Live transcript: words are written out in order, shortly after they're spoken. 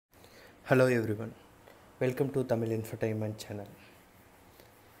Hello everyone, welcome to Tamil infotainment channel.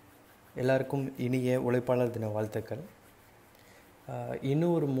 எல்லாருக்கும் இனிய உழைப்பாளர் தின வாழ்த்துக்கள்.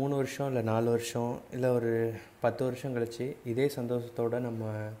 இன்னும் ஒரு 3 வருஷம் இல்லை 4 வருஷம் இல்லை ஒரு 10 வருஷம் கழித்து இதே சந்தோஷத்தோடு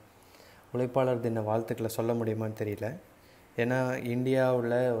நம்ம உழைப்பாளர் தின வாழ்த்துக்களை சொல்ல முடியுமான்னு தெரியல. ஏன்னா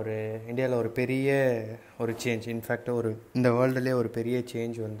இந்தியாவில் ஒரு பெரிய ஒரு சேஞ்ச், இன்ஃபேக்ட் இந்த வேர்ல்டுலேயே ஒரு பெரிய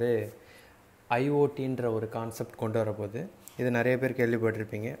சேஞ்ச் IoTன்ற ஒரு கான்செப்ட் கொண்டு வரப்போகுது. இது நிறைய பேர்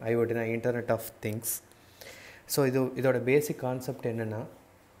கேள்விப்பட்டிருப்பீங்க. IoTனா இன்டர்நெட் ஆஃப் திங்ஸ். ஸோ இதோட பேசிக் கான்செப்ட் என்னென்னா,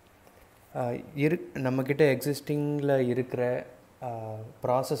 நம்மக்கிட்ட எக்ஸிஸ்டிங்கில் இருக்கிற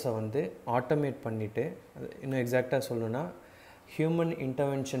ப்ராசஸை ஆட்டோமேட் பண்ணிவிட்டு, இன்னும் எக்ஸாக்டாக சொல்லணுன்னா ஹியூமன்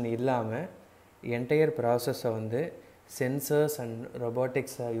இன்டர்வென்ஷன் இல்லாமல் என்டையர் ப்ராசஸை சென்சர்ஸ் அண்ட்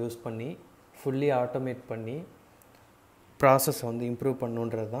ரொபோட்டிக்ஸை யூஸ் பண்ணி ஃபுல்லி ஆட்டோமேட் பண்ணி ப்ராசஸை இம்ப்ரூவ்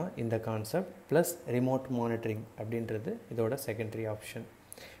பண்ணுன்றது தான் இந்த கான்செப்ட். ப்ளஸ் ரிமோட் மானிட்டரிங் அப்படின்றது இதோட செகண்டரி ஆப்ஷன்.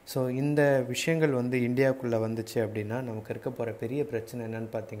 ஸோ இந்த விஷயங்கள் இந்தியாவுக்குள்ளே வந்துச்சு அப்படின்னா நமக்கு இருக்க போகிற பெரிய பிரச்சனை என்னென்னு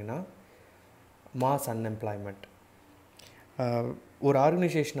பார்த்தீங்கன்னா, மாஸ் அன்எம்ப்ளாய்மெண்ட். ஒரு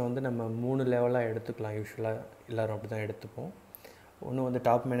ஆர்கனைசேஷனை நம்ம 3 லெவலாக எடுத்துக்கலாம். யூஸ்வலாக எல்லோரும் அப்படி தான் எடுத்துப்போம். ஒன்று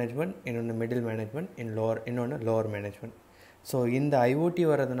டாப் மேனேஜ்மெண்ட், இன்னொன்று மிடில் மேனேஜ்மெண்ட், இன்னொன்று லோவர் மேனேஜ்மெண்ட். ஸோ இந்த IoT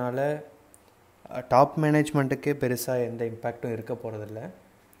வர்றதுனால டாப் மேனேஜ்மெண்ட்டுக்கே பெருசாக எந்த இம்பேக்டும் இருக்க போகிறதில்ல.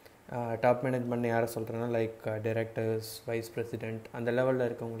 டாப் மேனேஜ்மெண்ட் யாரை சொல்கிறேன்னா, லைக் டைரக்டர்ஸ், வைஸ் பிரசிடெண்ட், அந்த லெவலில்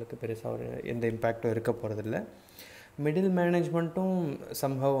இருக்கவங்களுக்கு பெருசாக எந்த இம்பேக்டும் இருக்க போகிறதில்ல. மிடில் மேனேஜ்மெண்ட்டும்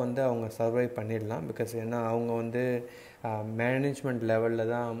சம்ஹவ் அவங்க சர்வை பண்ணிடலாம். பிகாஸ் ஏன்னா அவங்க மேனேஜ்மெண்ட்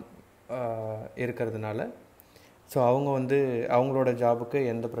லெவலில் தான் இருக்கிறதுனால. ஸோ அவங்க அவங்களோட ஜாபுக்கு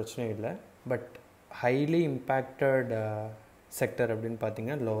எந்த பிரச்சனையும் இல்லை. பட் ஹைலி இம்பேக்டட் செக்டர் அப்படின்னு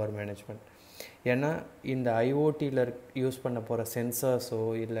பார்த்திங்கன்னா லோவர் மேனேஜ்மெண்ட். ஏன்னா இந்த IoTயில் யூஸ் பண்ண போகிற சென்சர்ஸோ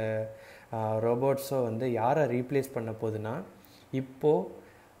இல்லை ரோபோட்ஸோ யாரை ரீப்ளேஸ் பண்ண போகுதுன்னா,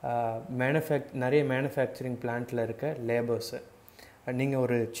 இப்போது நிறைய மேனுஃபேக்சரிங் பிளான்ட்டில் இருக்க லேபர்ஸு. நீங்கள்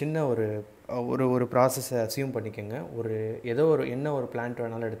ஒரு சின்ன ஒரு ப்ராசஸை அசியூம் பண்ணிக்கோங்க. என்ன ஒரு பிளான்ட்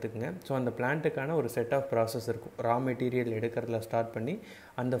வேணாலும் எடுத்துக்கோங்க. ஸோ அந்த பிளான்ட்டுக்கான ஒரு செட் ஆஃப் ப்ராசஸ் இருக்கும். ரா மெட்டீரியல் எடுக்கிறதுல ஸ்டார்ட் பண்ணி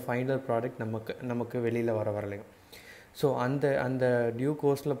அந்த ஃபைனல் ப்ராடக்ட் நமக்கு வெளியில் வரலையும். ஸோ அந்த டியூ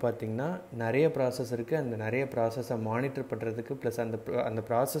கோர்ஸில் பார்த்திங்கன்னா நிறைய ப்ராசஸ் இருக்குது. அந்த நிறைய ப்ராசஸை மானிட்டர் பண்ணுறதுக்கு ப்ளஸ் அந்த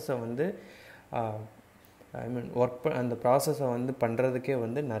ப்ராசஸை அந்த ப்ராசஸை பண்ணுறதுக்கே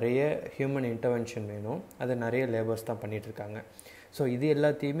நிறைய ஹியூமன் இன்டர்வென்ஷன் வேணும். அது நிறைய லேபர்ஸ் தான் பண்ணிகிட்ருக்காங்க. ஸோ இது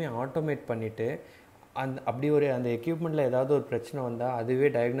எல்லாத்தையுமே ஆட்டோமேட் பண்ணிவிட்டு அந்த எக்யூப்மெண்ட்டில் ஏதாவது ஒரு பிரச்சனை வந்தால் அதுவே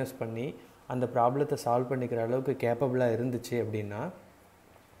டயக்னோஸ் பண்ணி அந்த ப்ராப்ளத்தை சால்வ் பண்ணிக்கிற அளவுக்கு கேப்பபிளாக இருந்துச்சு அப்படின்னா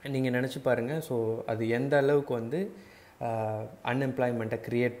நீங்கள் நினச்சி பாருங்கள். ஸோ அது எந்த அளவுக்கு அன்எம்ப்ளாய்மெண்ட்டை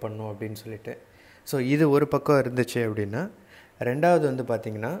க்ரியேட் பண்ணும் அப்படின்னு சொல்லிட்டு. ஸோ இது ஒரு பக்கம் இருந்துச்சு அப்படின்னா, ரெண்டாவது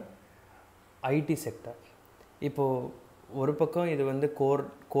பார்த்திங்கன்னா ஐடி செக்டர். இப்போது ஒரு பக்கம் இது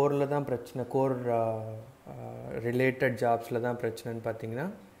கோரில் தான் பிரச்சனை, கோர் ரிலேட்டட் ஜாப்ஸில் தான் பிரச்சனைன்னு பார்த்திங்கன்னா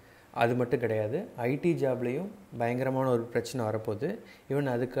அது மட்டும் கிடையாது. ஐடி ஜாப்லேயும் பயங்கரமான ஒரு பிரச்சனை வரப்போகுது.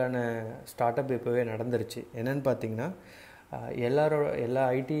 ஈவன் அதுக்கான ஸ்டார்ட் அப் இப்போவே நடந்துருச்சு. என்னென்னு பார்த்திங்கன்னா, எல்லா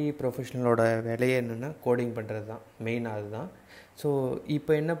ஐடி ப்ரொஃபஷனலோட வேலையே என்னென்னா கோடிங் பண்ணுறது தான், மெயினாக அதுதான். ஸோ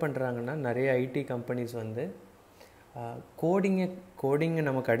இப்போ என்ன பண்ணுறாங்கன்னா, நிறைய ஐடி கம்பெனிஸ் கோடிங்கை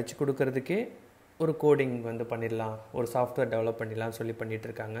நமக்கு அடித்து கொடுக்கறதுக்கே ஒரு கோடிங் பண்ணிடலாம், ஒரு சாஃப்ட்வேர் டெவலப் பண்ணிடலாம் சொல்லி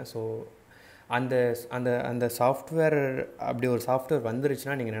பண்ணிகிட்ருக்காங்க. ஸோ அந்த சாஃப்ட்வேர், அப்படி ஒரு சாஃப்ட்வேர்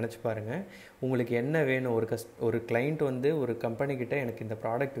வந்துருச்சுன்னா நீங்கள் நினச்சி பாருங்கள், உங்களுக்கு என்ன வேணும். ஒரு கிளைண்ட் ஒரு கம்பெனிக்கிட்ட எனக்கு இந்த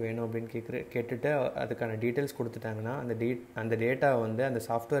ப்ராடக்ட் வேணும் அப்படின்னு கேட்டுட்டு அதுக்கான டீட்டெயில்ஸ் கொடுத்துட்டாங்கன்னா அந்த டேட்டாவை அந்த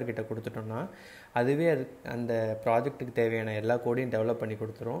சாஃப்ட்வேர் கிட்ட கொடுத்துட்டோம்னா அதுவே அந்த ப்ராஜெக்ட்டுக்கு தேவையான எல்லா கோடையும் டெவலப் பண்ணி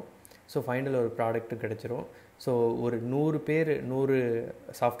கொடுத்துரும். ஸோ ஃபைனல் ஒரு ப்ராடக்ட்டு கிடச்சிரும். ஸோ ஒரு 100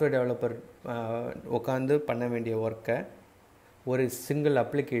 சாஃப்ட்வேர் டெவலப்பர் உட்காந்து பண்ண வேண்டிய ஒர்க்கை ஒரு சிங்கிள்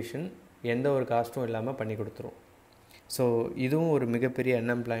அப்ளிகேஷன் எந்த ஒரு காஸ்ட்டும் இல்லாமல் பண்ணி கொடுத்துரும். ஸோ இதுவும் ஒரு மிகப்பெரிய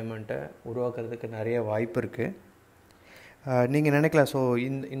அன்எம்ப்ளாய்மெண்ட்டை உருவாக்குறதுக்கு நிறைய வாய்ப்பு இருக்குது. நீங்கள் நினைக்கலாம், ஸோ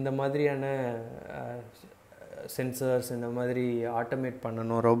இந்த மாதிரியான சென்சர்ஸ் இந்த மாதிரி ஆட்டோமேட்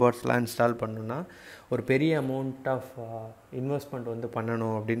பண்ணணும், ரோபோட்ஸ்லாம் இன்ஸ்டால் பண்ணணுன்னா ஒரு பெரிய அமௌண்ட் ஆஃப் இன்வெஸ்ட்மெண்ட்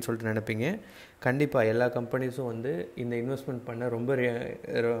பண்ணணும் அப்படின்னு சொல்லிட்டு நினைப்பீங்க. கண்டிப்பாக எல்லா கம்பெனிஸும் இந்த இன்வெஸ்ட்மெண்ட் பண்ண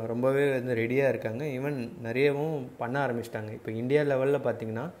ரொம்பவே ரெடியாக இருக்காங்க. ஈவன் நிறையவும் பண்ண ஆரம்பிச்சிட்டாங்க. இப்போ இந்தியா லெவலில்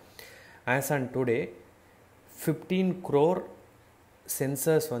பார்த்திங்கன்னா as on today 15 crore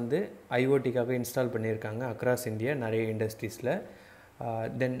sensors IoTக்காக install பண்ணியிருக்காங்க அக்ராஸ் இந்தியா நிறைய இண்டஸ்ட்ரீஸில்.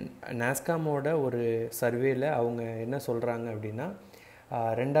 தென் நாஸ்காமோட ஒரு சர்வேயில் அவங்க என்ன சொல்கிறாங்க அப்படின்னா,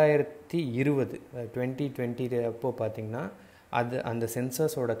 2020 அப்போது பார்த்திங்கன்னா அந்த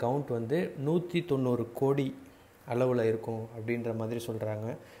சென்சர்ஸோட கவுண்ட் 190 கோடி அளவில் இருக்கும் அப்படின்ற மாதிரி சொல்கிறாங்க.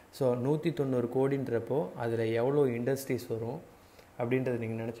 ஸோ 190 கோடின்றப்போ அதில் எவ்வளோ இண்டஸ்ட்ரீஸ் வரும் அப்படின்றத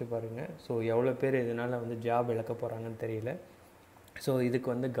நீங்கள் நினச்சி பாருங்கள். ஸோ எவ்வளோ பேர் இதனால் வந்து ஜாப் இழக்க போகிறாங்கன்னு தெரியல. ஸோ இதுக்கு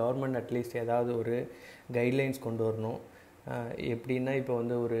வந்து கவர்மெண்ட் அட்லீஸ்ட் ஏதாவது ஒரு கைட்லைன்ஸ் கொண்டு வரணும். எப்படின்னா இப்போ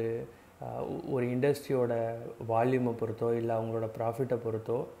வந்து ஒரு இண்டஸ்ட்ரியோட வால்யூமை பொறுத்தோ இல்லை அவங்களோட ப்ராஃபிட்டை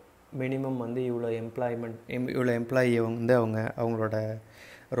பொறுத்தோ மினிமம் வந்து இவ்வளோ எம்ப்ளாயியை வந்து அவங்களோட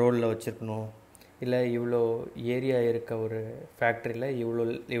ரோலில் வச்சுருக்கணும். இல்லை இவ்வளோ ஏரியா இருக்க ஒரு ஃபேக்ட்ரியில்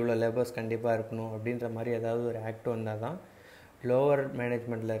இவ்வளோ லேபர்ஸ் கண்டிப்பாக இருக்கணும் அப்படின்ற மாதிரி ஏதாவது ஒரு ஆக்ட் வந்தால் தான் லோவர்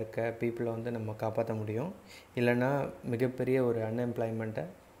மேனேஜ்மெண்ட்டில் இருக்க பீப்புளை வந்து நம்ம காப்பாற்ற முடியும். இல்லைன்னா மிகப்பெரிய ஒரு அன்எம்ப்ளாய்மெண்ட்டை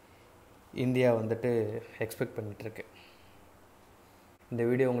இந்தியா வந்துட்டு எக்ஸ்பெக்ட் பண்ணிகிட்ருக்கு. இந்த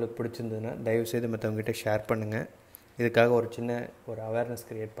வீடியோ உங்களுக்கு பிடிச்சிருந்ததுன்னா தயவுசெய்து மற்றவங்ககிட்ட ஷேர் பண்ணுங்கள். இதுக்காக ஒரு அவேர்னஸ்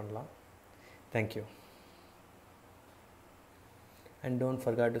க்ரியேட் பண்ணலாம். Thank you. And don't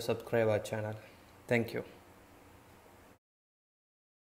forget to subscribe our channel. Thank you.